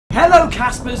Hello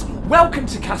Caspers, welcome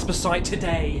to Caspersight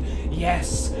today.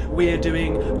 Yes, we're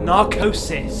doing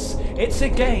Narcosis. It's a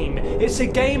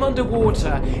game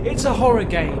underwater. It's a horror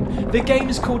game. The game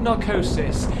is called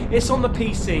Narcosis. It's on the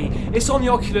PC. It's on the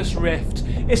Oculus Rift.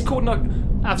 It's called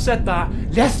I've said that.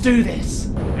 Let's do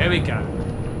this. Here we go.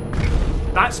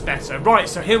 That's better. Right,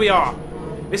 so here we are.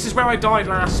 This is where I died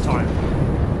last time.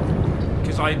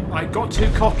 Because I got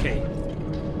too cocky.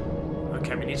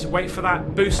 Okay, we need to wait for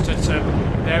that booster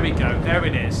to... There we go. There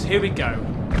it is. Here we go.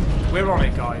 We're on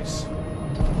it, guys.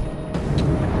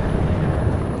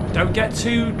 Don't get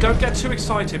too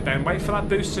excited, Ben. Wait for that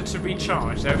booster to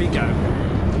recharge. There we go.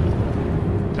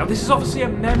 Now, this is obviously a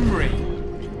memory.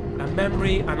 A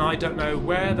memory, and I don't know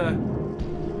where the...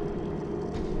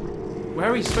 Where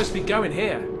are we supposed to be going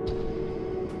here?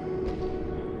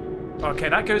 Okay,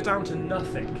 that goes down to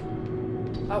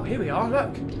nothing. Oh, here we are.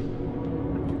 Look.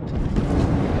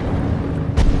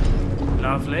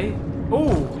 Lovely.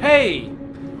 Oh, hey!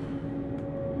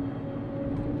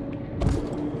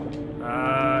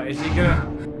 Is he gonna...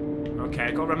 Okay,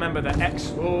 I've got to remember the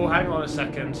X... Oh, hang on a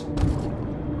second.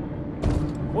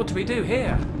 What do we do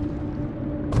here?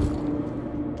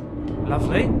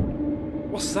 Lovely.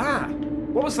 What's that?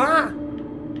 What was that?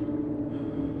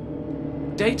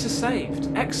 Data saved.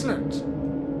 Excellent.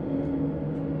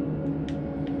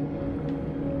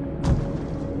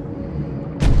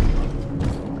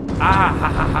 Ah, ha,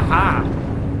 ha, ha, ha.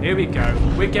 Here we go.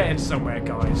 We're getting somewhere,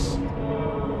 guys.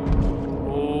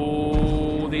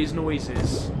 Oh, these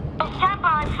noises. Stand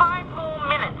by 5 more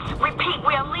minutes. Repeat,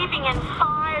 we are leaving in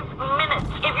 5 minutes.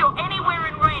 If you're anywhere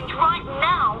in range right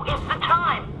now is the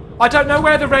time. I don't know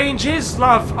where the range is,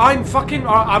 love. I'm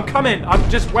coming.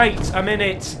 Just wait a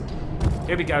minute.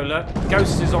 Here we go, look.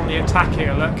 Ghost is on the attack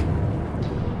here, look.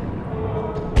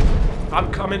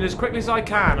 I'm coming as quickly as I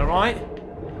can, alright?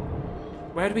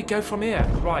 Where do we go from here?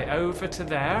 Right, over to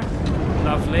there.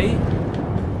 Lovely.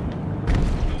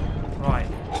 Right.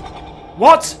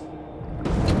 What?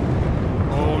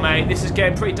 Oh, mate, this is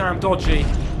getting pretty damn dodgy.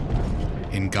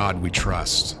 In God we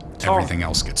trust. Tom. Everything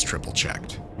else gets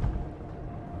triple-checked.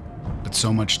 But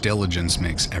so much diligence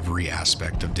makes every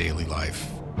aspect of daily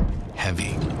life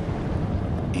heavy.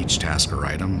 Each task or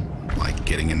item, like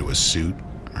getting into a suit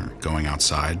or going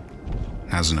outside,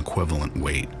 has an equivalent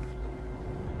weight.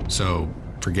 So,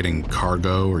 for getting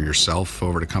cargo or yourself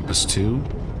over to Compass 2,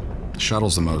 the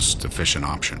shuttle's the most efficient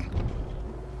option,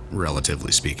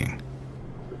 relatively speaking.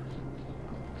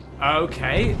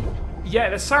 Okay. Yeah,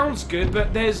 that sounds good,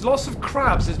 but there's lots of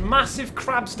crabs. There's massive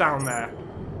crabs down there.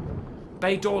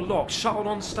 Bay door locked. Shuttle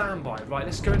on standby. Right,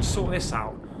 let's go and sort this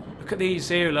out. Look at these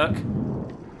here, look.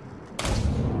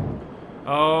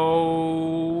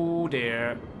 Oh,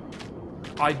 dear.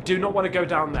 I do not want to go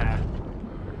down there.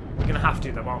 We're going to have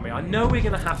to, though, aren't we? I know we're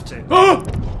going to have to. Oh!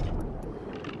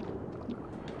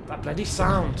 That bloody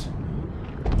sound.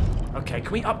 Okay,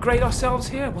 can we upgrade ourselves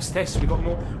here? What's this? We got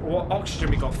more oxygen.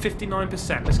 We got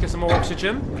 59%. Let's get some more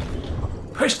oxygen.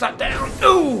 Push that down.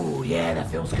 Ooh, yeah,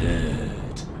 that feels good.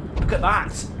 Look at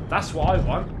that. That's what I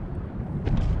want.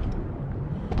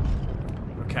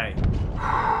 Okay.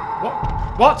 What?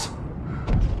 What?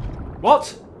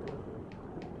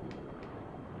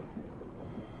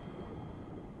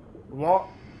 What?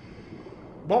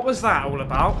 What was that all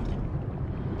about?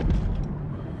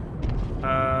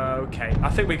 Okay. I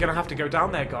think we're going to have to go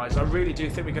down there, guys. I really do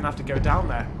think we're going to have to go down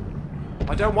there.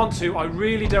 I don't want to. I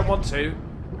really don't want to.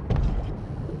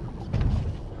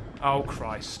 Oh,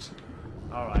 Christ.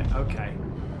 Alright, okay.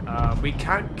 Can we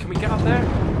get up there?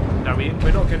 No, we're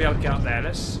not going to be able to get up there.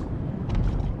 Let's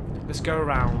go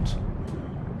around.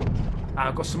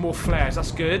 I've got some more flares.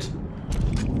 That's good.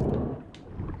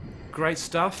 Great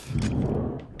stuff.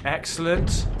 Excellent.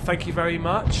 Thank you very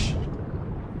much.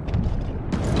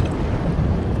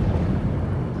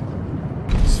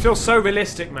 This feels so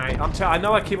realistic, mate. I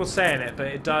know I keep on saying it, but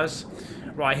it does.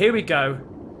 Right, here we go.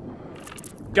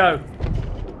 Go.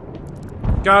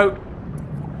 Go.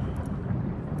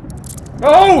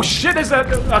 Oh, shit, there's a...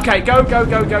 Okay, go, go,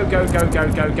 go, go, go, go,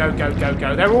 go, go, go, go, go,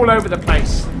 go. They're all over the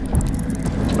place.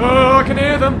 Oh, I can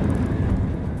hear them.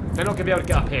 They're not going to be able to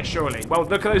get up here, surely. Well,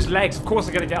 look at those legs. Of course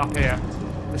they're going to get up here.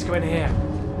 Let's go in here.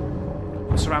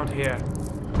 What's around here?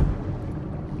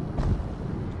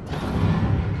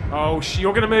 Oh,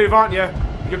 you're going to move, aren't you?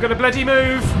 You're going to bloody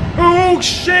move. Oh,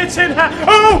 shit in here.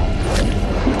 Oh!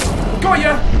 Got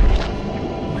you.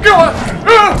 Got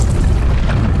you.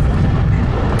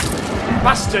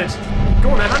 Bastard.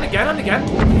 Go on then, and again, and again.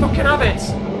 Fucking have it.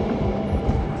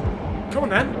 Come on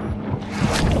then.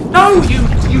 No,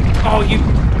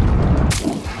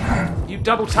 you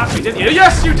double tapped me, didn't you?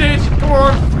 Yes, you did. Come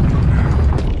on.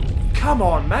 Come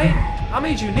on, mate. How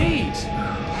many do you need?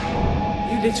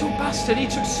 You little bastard. He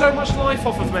took so much life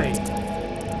off of me.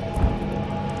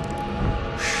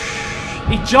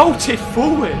 He jolted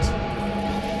forward.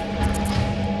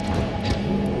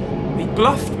 He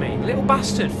bluffed me. Little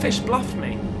bastard. Fish bluffed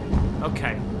me.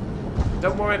 Okay.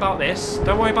 Don't worry about this.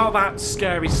 Don't worry about that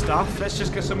scary stuff. Let's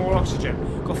just get some more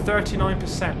oxygen. Got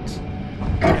 39%.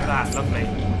 Look at that. Lovely.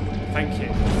 Thank you.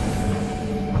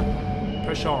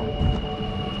 Push on.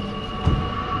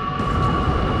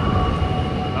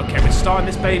 Okay, we're starting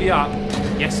this baby up.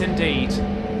 Yes, indeed.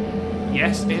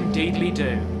 Yes, indeedly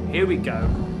do. Here we go.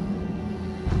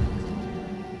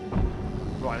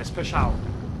 Right, let's push out.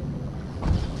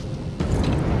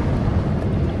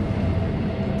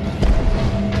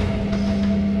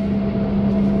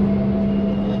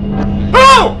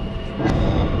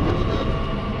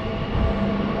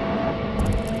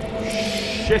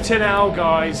 Shitting hell,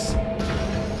 guys.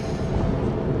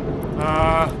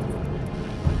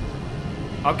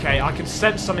 Okay, I can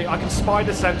sense something. I can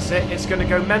spider sense it. It's gonna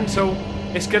go mental.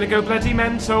 It's gonna go bloody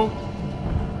mental.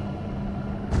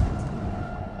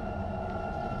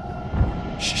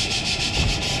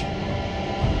 Shh.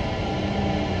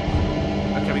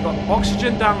 Okay, we got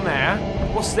oxygen down there.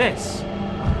 What's this?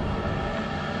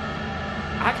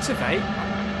 Activate?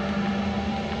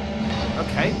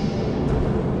 Okay.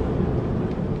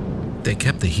 They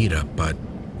kept the heat up, but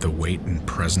the weight and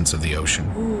presence of the ocean,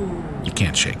 you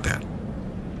can't shake that.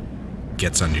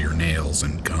 Gets under your nails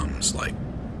and gums like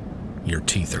your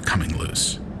teeth are coming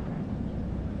loose.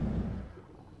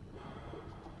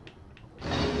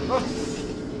 Oh.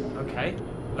 Okay,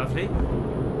 lovely.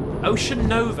 Ocean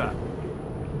Nova.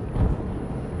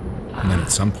 And then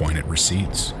at some point it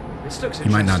recedes. This looks interesting.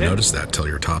 You might not notice that till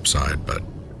you're topside, but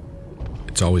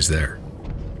it's always there.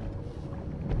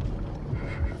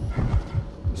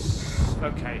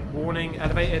 Okay, warning,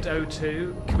 elevated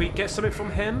O2. Can we get something from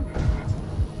him?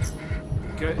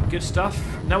 Good stuff.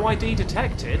 No ID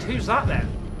detected. Who's that then?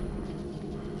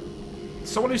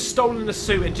 Someone who's stolen the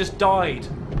suit and just died.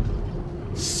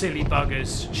 Silly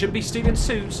buggers. Shouldn't be stealing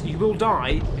suits. You will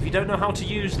die if you don't know how to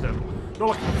use them. Not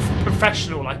like a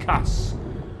professional like us.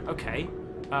 Okay,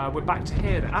 we're back to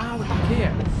here then. Ah, we're back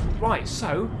here. Right,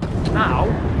 so, now,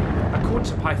 according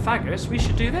to Pythagoras, we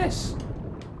should do this.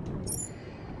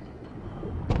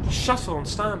 Shuttle on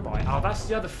standby. Oh, that's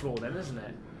the other floor then, isn't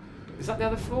it? Is that the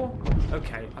other floor?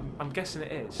 Okay, I'm guessing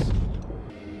it is.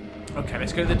 Okay,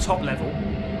 let's go to the top level.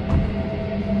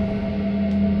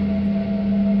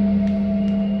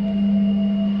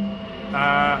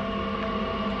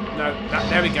 No,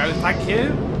 there we go. Thank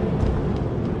you.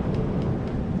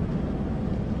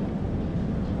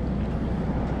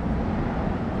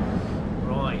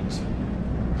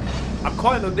 I'm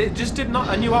quite. It just did not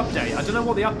a new update. I don't know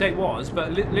what the update was,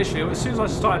 but literally as soon as I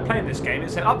started playing this game,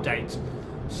 it said update.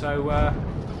 So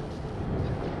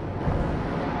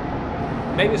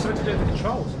maybe it's something to do with the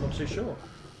controls. I'm not too sure.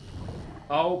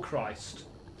 Oh Christ!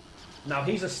 Now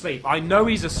he's asleep. I know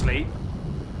he's asleep.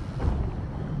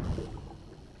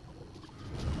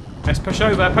 Let's push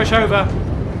over. Push over.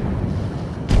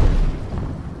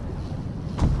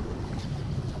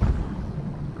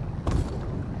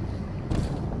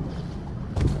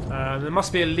 There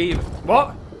must be a lever.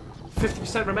 What?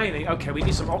 50% remaining. Okay, we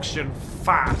need some oxygen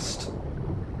fast.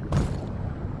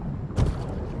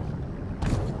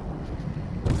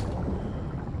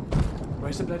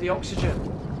 Where's the bloody oxygen?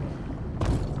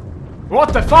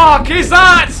 What the fuck is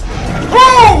that?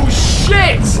 Oh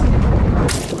shit!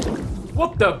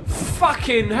 What the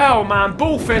fucking hell, man?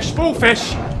 Bullfish,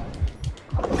 bullfish!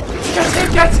 Get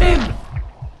him, get him!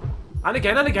 And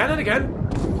again, and again, and again.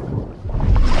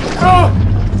 Oh!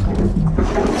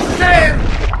 Get him!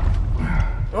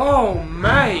 Oh,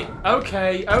 mate.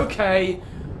 Okay, okay.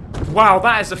 Wow,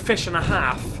 that is a fish and a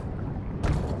half.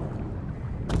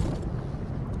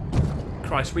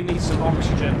 Christ, we need some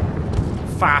oxygen.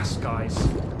 Fast, guys.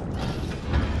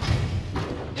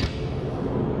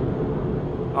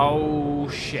 Oh,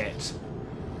 shit.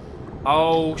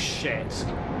 Oh, shit.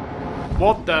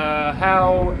 What the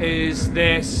hell is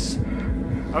this?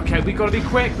 Okay, we gotta be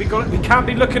quick. We can't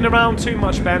be looking around too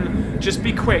much, Ben. Just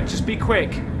be quick. Just be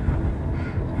quick.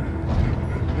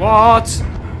 What?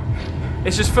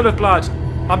 It's just full of blood.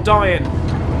 I'm dying.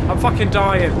 I'm fucking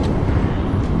dying.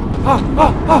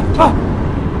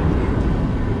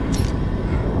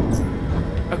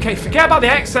 Okay, forget about the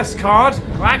access card.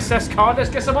 Let's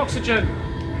get some oxygen.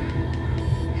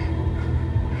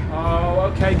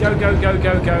 Oh, okay. Go, go, go,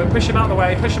 go, go. Push him out of the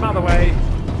way. Push him out of the way.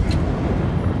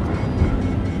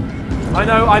 I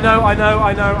know.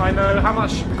 How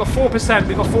much? We've got 4%.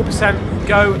 We've got 4%.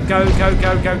 Go.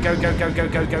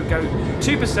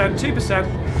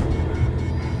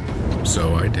 2%.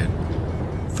 So I did.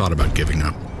 Thought about giving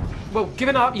up. Well,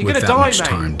 giving up, you're With gonna that die, much mate.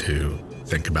 time to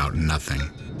think about nothing.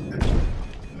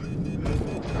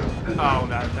 Oh,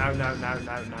 no.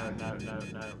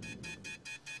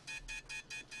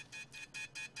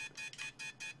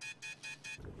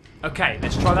 Okay,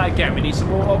 let's try that again. We need some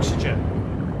more oxygen.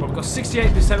 Well, we've got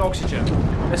 68% oxygen.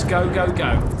 Let's go.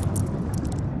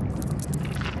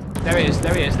 There he is. Go.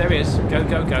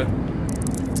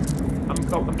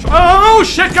 I'm trying. Oh,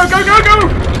 shit! Go! No!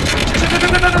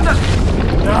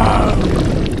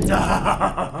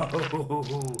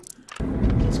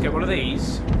 Let's get one of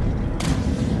these.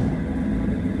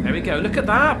 There we go. Look at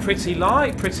that. Pretty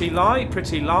light.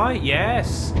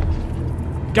 Yes.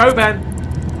 Go, Ben.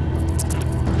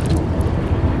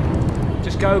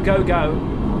 Just go.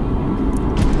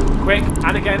 Quick.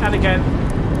 And again.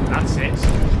 That's it.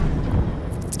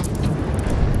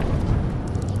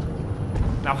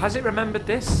 Now, has it remembered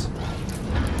this?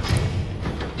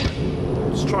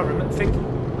 Just try and think.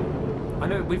 I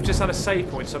know we've just had a save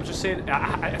point, so I'm just seeing.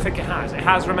 I think it has. It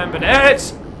has remembered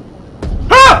it.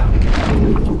 Ah!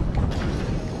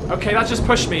 Okay, that just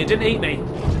pushed me. It didn't eat me.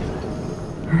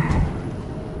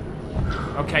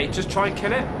 Okay, just try and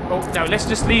kill it. Oh no, let's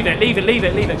just leave it. Leave it.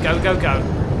 Go.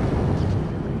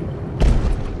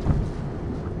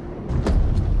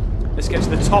 Let's get to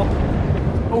the top.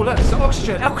 Oh look, it's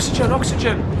oxygen.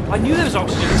 I knew there was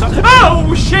oxygen.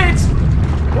 Oh shit!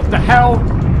 What the hell?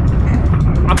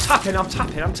 I'm tapping. What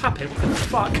the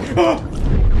fuck?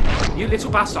 You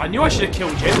little bastard. I knew I should have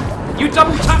killed you. You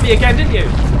double tapped me again, didn't you?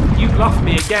 You bluffed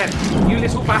me again. You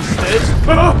little bastard.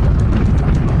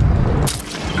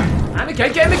 And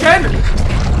again, get him again.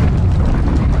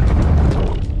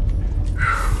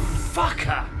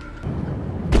 Fucker.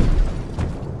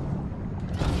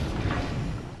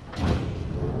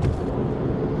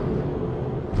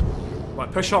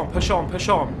 Right, push on.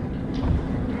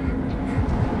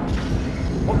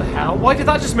 What the hell? Why did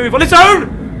that just move on its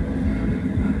own?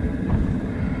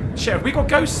 Shit, have we got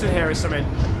ghosts in here or something?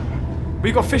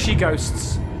 We got fishy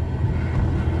ghosts.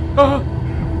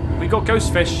 We got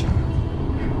ghost fish.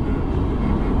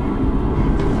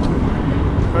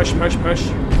 Push.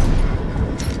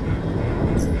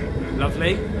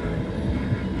 Lovely.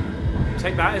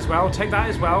 Take that as well. Is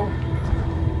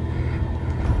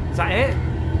that it?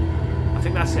 I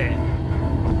think that's it.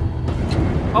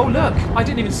 Oh look, I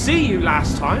didn't even see you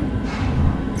last time.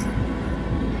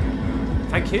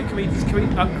 Thank you. Can we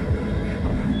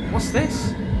what's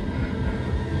this?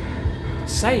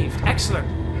 Saved. Excellent.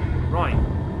 Right.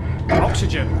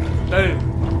 Oxygen. Boom.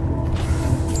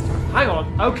 Hang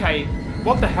on. Okay.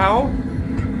 What the hell?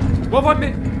 What have I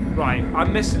missed? Right.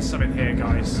 I'm missing something here,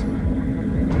 guys.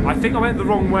 I think I went the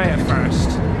wrong way at first.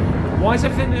 Why is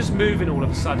everything just moving all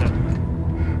of a sudden?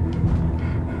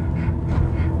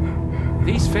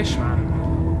 These fish, man.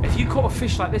 If you caught a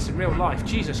fish like this in real life,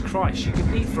 Jesus Christ, you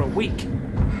could eat for a week.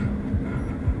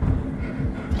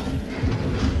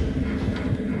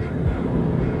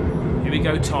 Here we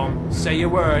go, Tom. Say your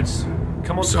words.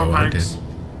 Come on, Tom Hanks.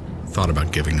 Thought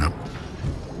about giving up.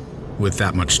 With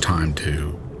that much time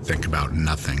to think about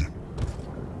nothing.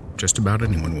 Just about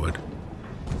anyone would.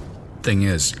 Thing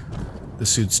is, the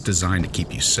suit's designed to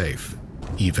keep you safe,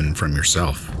 even from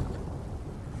yourself.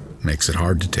 Makes it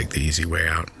hard to take the easy way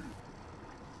out.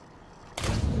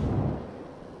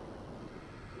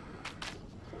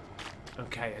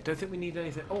 Okay, I don't think we need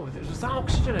anything. Oh, was that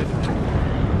oxygen over there?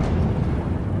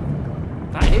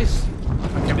 That is.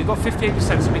 Okay, we've got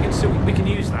 58%, so we can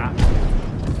use that.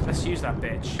 Let's use that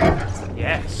bitch.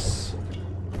 Yes.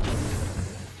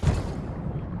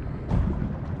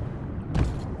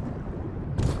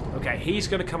 Okay, he's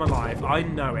going to come alive. I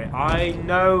know it. I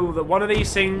know that one of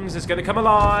these things is going to come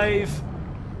alive.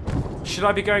 Should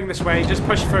I be going this way? Just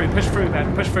push through. Push through,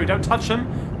 then. Push through. Don't touch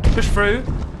them. Push through.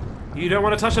 You don't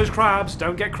want to touch those crabs.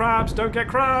 Don't get crabs.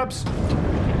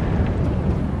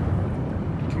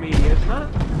 Can we open that?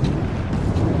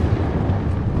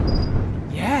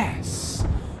 Yes.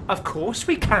 Of course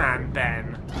we can,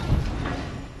 Ben.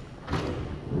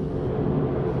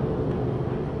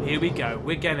 Here we go.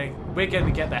 We're gonna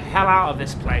get the hell out of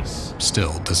this place.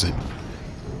 Still, does it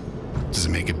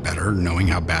make it better knowing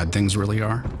how bad things really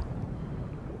are?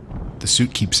 The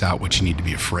suit keeps out what you need to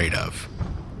be afraid of.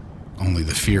 Only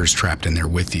the fear's trapped in there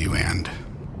with you, and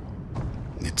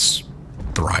it's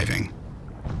thriving.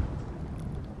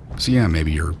 So yeah,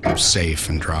 maybe you're safe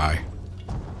and dry,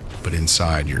 but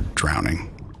inside you're drowning.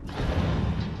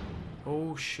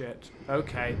 Oh shit.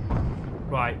 Okay.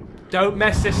 Right. Don't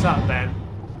mess this up then.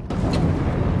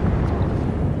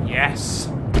 Yes.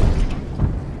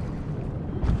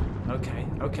 Okay.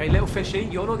 Okay, little fishy.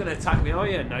 You're not going to attack me, are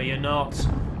you? No, you're not.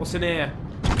 What's in here?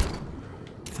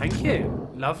 Thank you.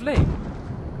 Lovely.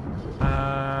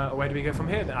 Where do we go from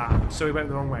here? Ah, so we went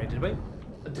the wrong way, did we?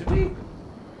 Did we?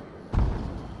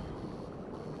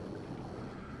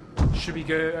 Should we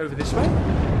go over this way?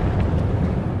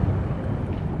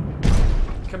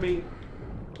 Can we...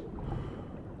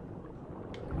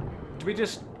 Do we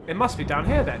just... It must be down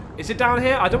here then. Is it down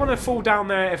here? I don't want to fall down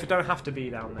there if I don't have to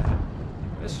be down there.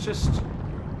 Let's just...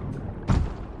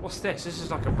 What's this? This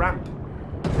is like a ramp.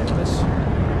 Okay, let's...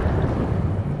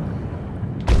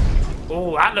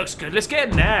 Oh, that looks good. Let's get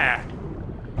in there.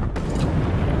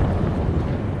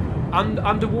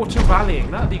 Underwater rallying.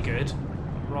 That'd be good.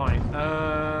 Right.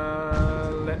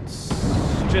 Let's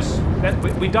just...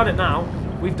 We've done it now.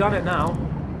 We've done it now.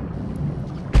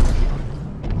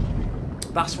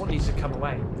 That's what needs to come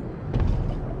away.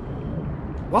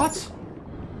 What?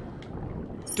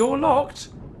 Door locked?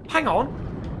 Hang on.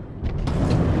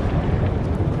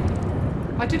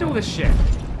 I did all this shit.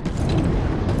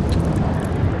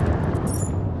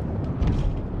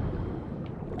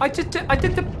 I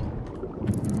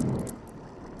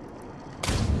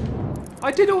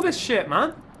did all this shit,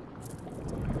 man.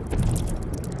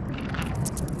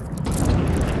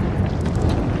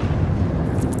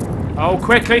 Oh,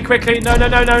 quickly, quickly. No, no,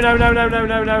 no, no, no, no, no, no,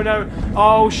 no, no, no.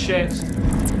 Oh, shit.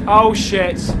 Oh,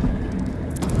 shit.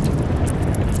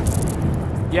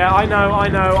 Yeah, I know, I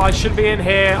know. I should be in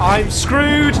here. I'm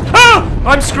screwed. Ah!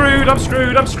 I'm screwed, I'm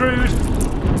screwed, I'm screwed.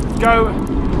 Go.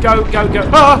 Go, go, go.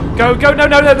 Ah! Go, go. No,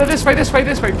 no, no, no. This way, this way,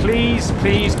 this way. Please,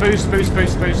 please. Boost, boost,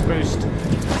 boost, boost, boost.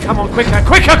 Come on, quicker,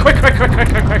 quicker, quicker, quicker,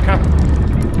 quicker, quicker.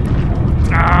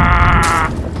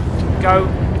 Ah! Go.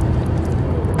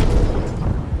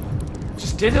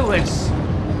 Just did all this.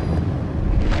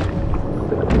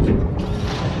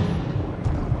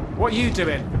 What are you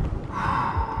doing?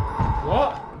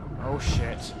 What? Oh,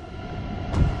 shit.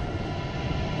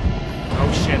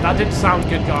 Oh, shit. That didn't sound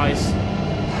good, guys.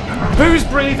 Who's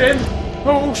breathing?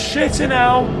 Oh, shit in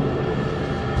hell.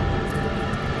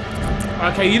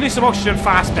 Okay, you need some oxygen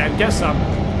fast, Ben. Get some.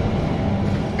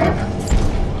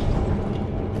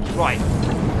 Right.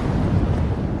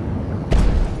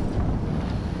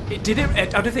 It did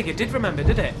it. I don't think it did remember,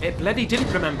 did it? It bloody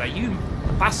didn't remember. You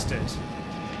bastard.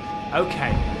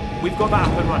 Okay. We've got that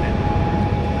up and running.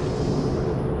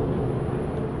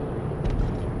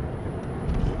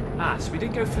 Ah, so we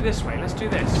didn't go through this way. Let's do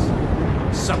this.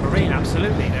 Submarine,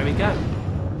 absolutely. There we go.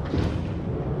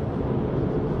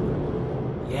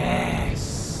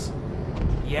 Yes.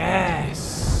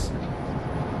 Yes.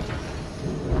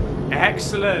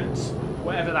 Excellent.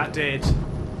 Whatever that did.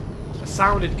 That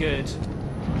sounded good.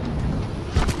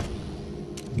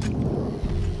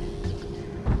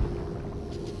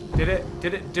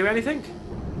 Did it do anything?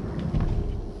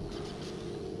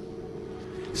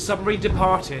 Submarine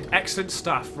departed. Excellent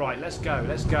stuff. Right, let's go.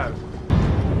 Let's go.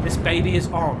 This baby is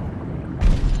on.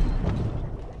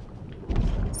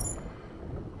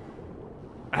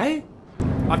 Eh?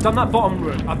 I've done that bottom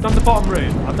room. I've done the bottom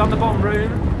room. I've done the bottom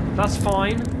room. That's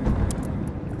fine.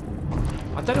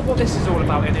 I don't know what this is all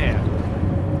about in here.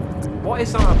 What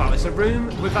is that about? It's a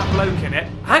room with that bloke in it.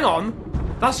 Hang on.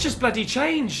 That's just bloody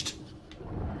changed.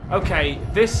 Okay,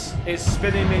 this is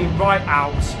spinning me right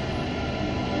out.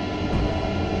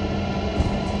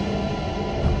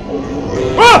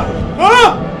 Ah!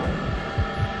 Ah!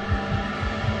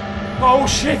 Oh,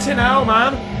 shit in hell,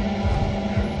 man.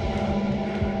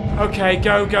 Okay,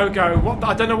 go, go, go. What?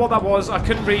 I don't know what that was. I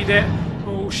couldn't read it.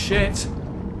 Oh, shit.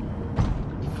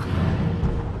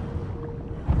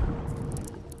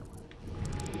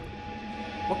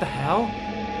 What the hell?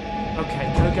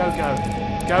 Okay, go, go, go.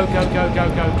 Go, go, go, go,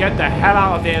 go. Get the hell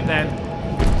out of here, then.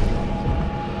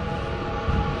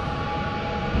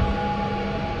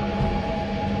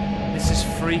 This is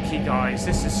freaky, guys.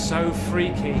 This is so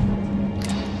freaky.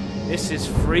 This is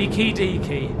freaky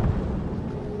deaky.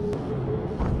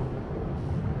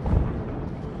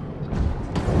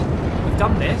 We've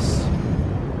done this.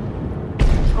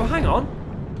 Oh, hang on.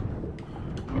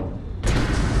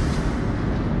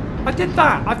 I did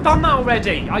that. I've done that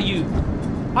already. Are you...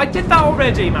 I did that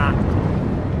already, man.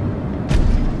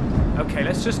 Okay,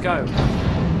 let's just go.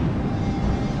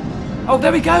 Oh,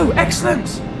 there we go.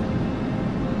 Excellent.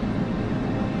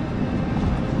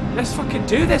 Let's fucking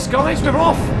do this, guys. We're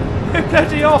off. We're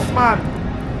bloody off, man.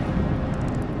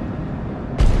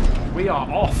 We are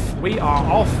off. We are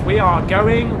off. We are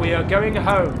going. We are going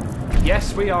home.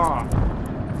 Yes, we are.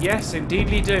 Yes, indeed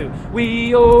we do.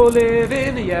 We all live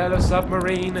in a yellow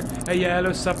submarine, a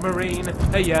yellow submarine,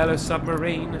 a yellow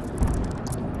submarine.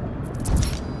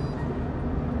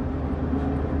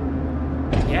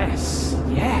 Yes,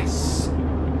 yes.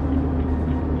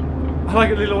 I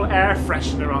like a little air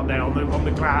freshener up there on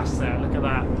the glass there. Look at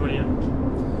that, brilliant.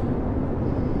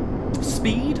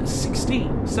 Speed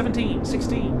 16, 17,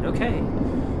 16. Okay.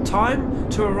 Time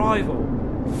to arrival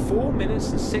 4 minutes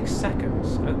and 6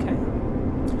 seconds. Okay.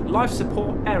 Life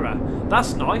support error.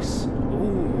 That's nice.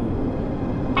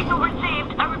 Ooh. Signal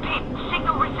received. I repeat,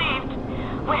 signal received.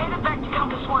 We're headed back to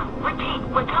Compass 1. Repeat,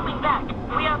 we're coming back.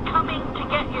 We are coming to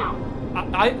get you.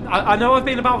 I know I've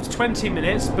been about 20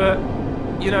 minutes, but,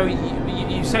 you know,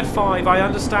 you said 5. I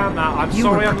understand that. I'm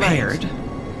sorry I'm late. You were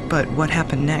prepared, but what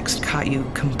happened next caught you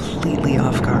completely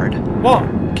off guard. What?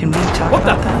 Can we talk What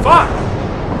about the that? fuck?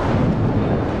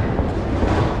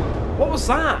 What was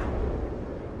that?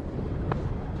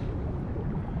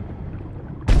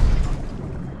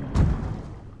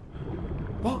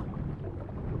 What?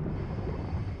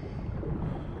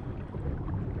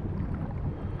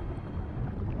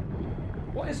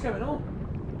 What is going on?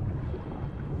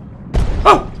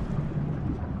 Oh!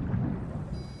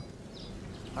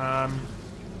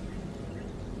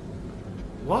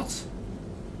 What?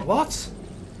 What?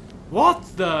 What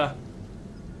the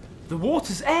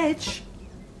water's edge?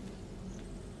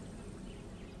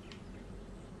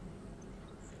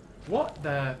 What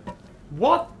the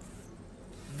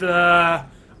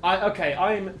okay,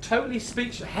 I'm totally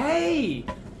speechless. Hey!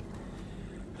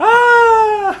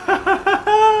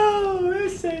 Oh,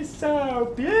 this is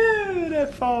so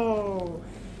beautiful.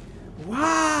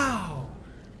 Wow.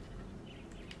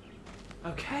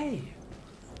 Okay.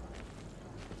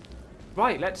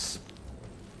 Right, let's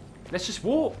just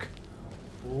walk.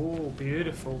 Oh,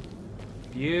 beautiful.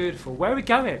 Beautiful. Where are we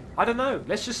going? I don't know.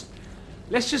 Let's just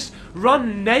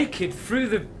run naked through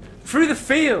the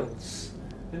fields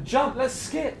and jump. Let's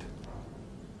skip.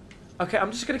 Okay,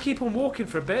 I'm just gonna keep on walking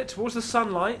for a bit towards the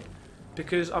sunlight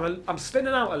because I'm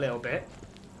spinning out a little bit.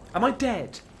 Am I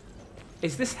dead?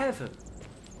 Is this heaven?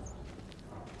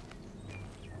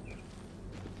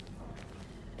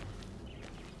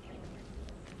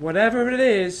 Whatever it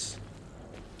is,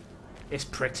 it's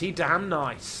pretty damn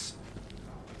nice.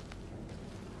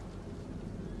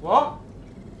 What?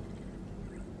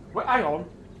 Wait, hang on.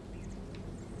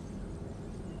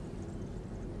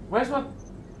 Where's my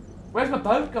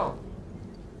boat gone?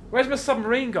 Where's my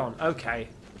submarine gone? Okay.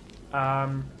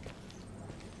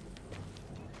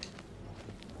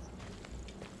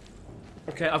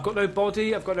 Okay, I've got no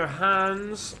body, I've got no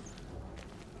hands.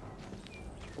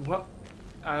 What?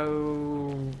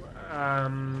 Oh,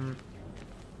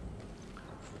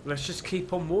 let's just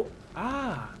keep on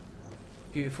Ah,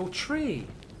 beautiful tree.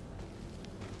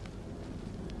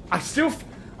 I feel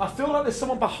like there's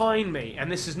someone behind me,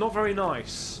 and this is not very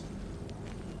nice.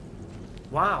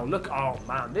 Wow, look, oh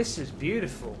man, this is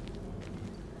beautiful.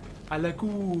 A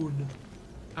lagoon.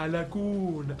 A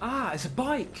lagoon. Ah, it's a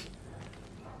bike.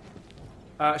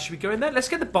 Should we go in there? Let's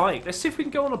get the bike. Let's see if we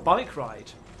can go on a bike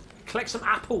ride. Collect some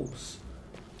apples.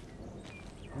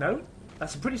 No?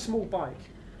 That's a pretty small bike.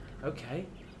 Okay.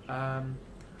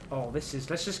 Oh, this is...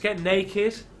 Let's just get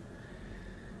naked.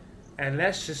 And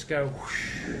let's just go...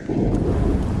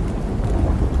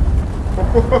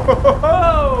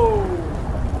 Whoa!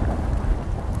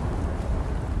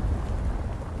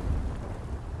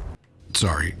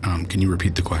 Sorry, can you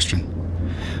repeat the question?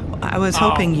 I was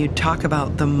hoping you'd talk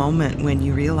about the moment when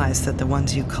you realized that the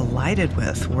ones you collided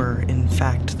with were, in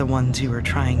fact, the ones you were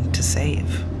trying to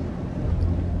save.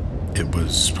 It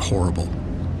was horrible.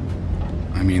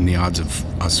 I mean, the odds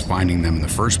of us finding them in the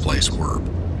first place were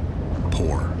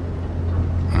poor.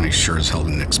 I sure as hell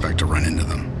didn't expect to run into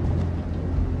them.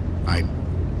 I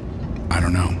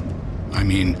don't know. I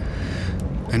mean,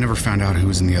 I never found out who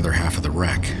was in the other half of the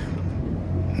wreck.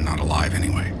 Not alive,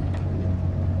 anyway.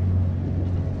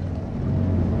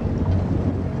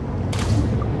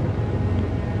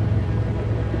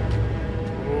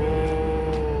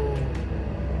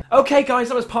 Okay guys,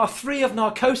 that was part 3 of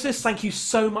Narcosis. Thank you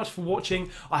so much for watching.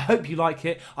 I hope you like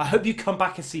it. I hope you come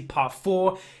back and see part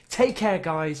 4. Take care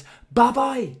guys. Bye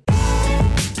bye.